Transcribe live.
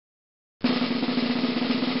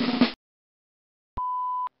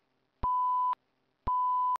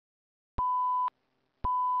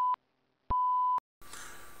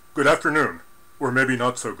Good afternoon, or maybe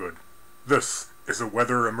not so good. This is a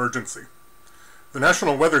weather emergency. The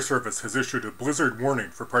National Weather Service has issued a blizzard warning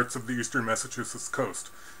for parts of the eastern Massachusetts coast.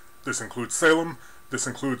 This includes Salem, this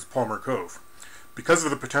includes Palmer Cove. Because of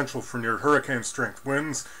the potential for near hurricane-strength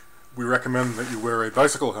winds, we recommend that you wear a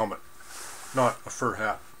bicycle helmet, not a fur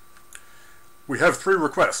hat. We have 3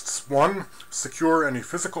 requests. 1. Secure any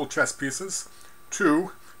physical chess pieces.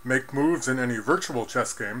 2. Make moves in any virtual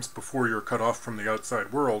chess games before you're cut off from the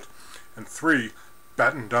outside world. And 3.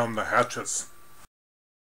 Batten down the hatches.